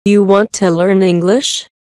You want to learn English?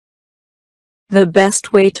 The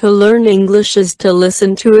best way to learn English is to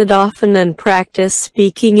listen to it often and practice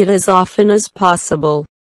speaking it as often as possible.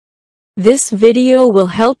 This video will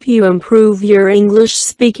help you improve your English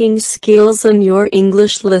speaking skills and your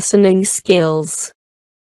English listening skills.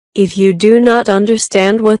 If you do not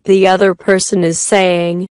understand what the other person is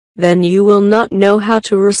saying, then you will not know how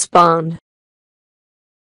to respond.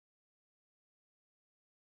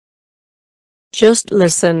 Just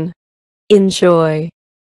listen. Enjoy.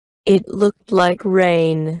 It looked like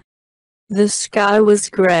rain. The sky was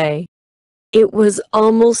gray. It was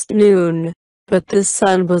almost noon, but the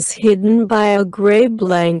sun was hidden by a gray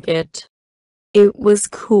blanket. It was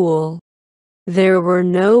cool. There were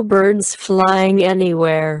no birds flying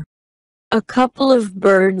anywhere. A couple of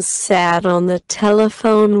birds sat on the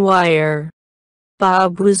telephone wire.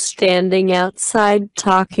 Bob was standing outside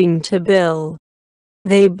talking to Bill.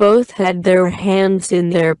 They both had their hands in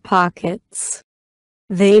their pockets.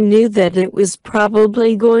 They knew that it was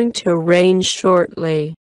probably going to rain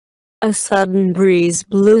shortly. A sudden breeze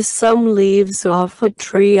blew some leaves off a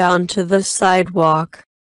tree onto the sidewalk.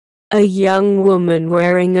 A young woman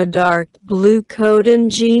wearing a dark blue coat and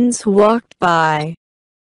jeans walked by.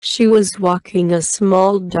 She was walking a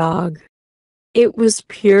small dog. It was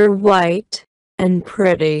pure white and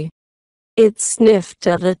pretty. It sniffed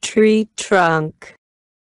at a tree trunk.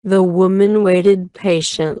 The woman waited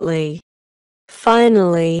patiently.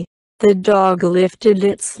 Finally, the dog lifted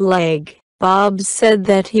its leg. Bob said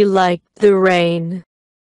that he liked the rain.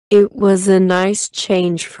 It was a nice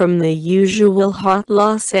change from the usual hot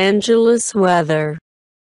Los Angeles weather.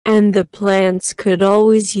 And the plants could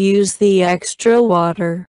always use the extra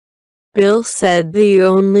water. Bill said the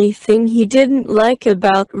only thing he didn't like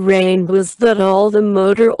about rain was that all the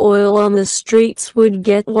motor oil on the streets would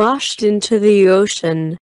get washed into the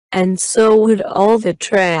ocean, and so would all the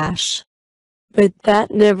trash. But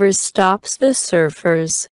that never stops the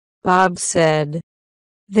surfers, Bob said.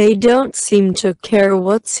 They don't seem to care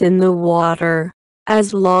what's in the water,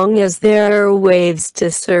 as long as there are waves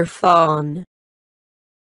to surf on.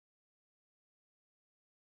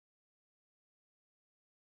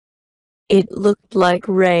 It looked like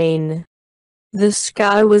rain. The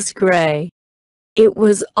sky was gray. It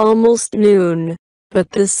was almost noon, but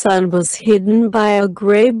the sun was hidden by a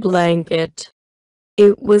gray blanket.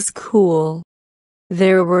 It was cool.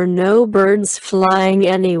 There were no birds flying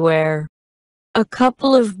anywhere. A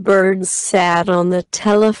couple of birds sat on the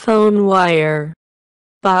telephone wire.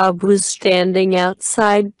 Bob was standing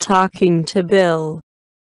outside talking to Bill.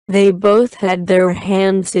 They both had their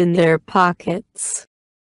hands in their pockets.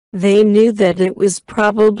 They knew that it was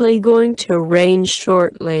probably going to rain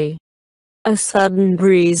shortly. A sudden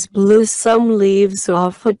breeze blew some leaves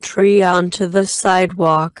off a tree onto the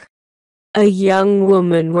sidewalk. A young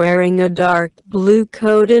woman wearing a dark blue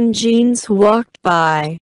coat and jeans walked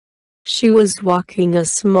by. She was walking a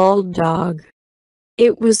small dog.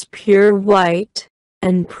 It was pure white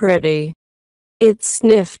and pretty. It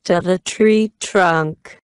sniffed at a tree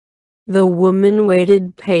trunk. The woman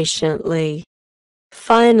waited patiently.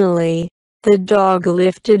 Finally, the dog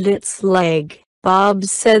lifted its leg. Bob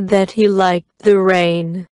said that he liked the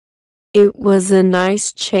rain. It was a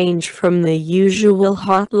nice change from the usual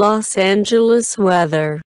hot Los Angeles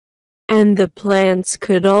weather. And the plants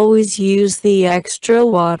could always use the extra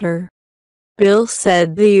water. Bill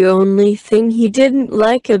said the only thing he didn't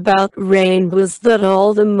like about rain was that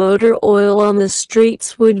all the motor oil on the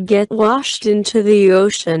streets would get washed into the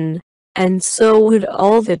ocean, and so would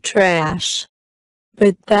all the trash.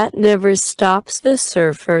 But that never stops the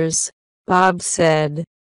surfers, Bob said.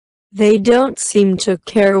 They don't seem to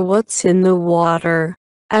care what's in the water,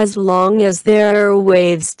 as long as there are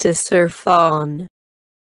waves to surf on.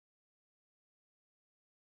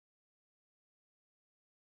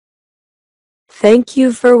 Thank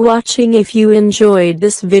you for watching. If you enjoyed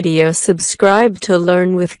this video, subscribe to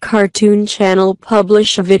Learn with Cartoon channel.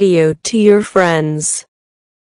 Publish a video to your friends.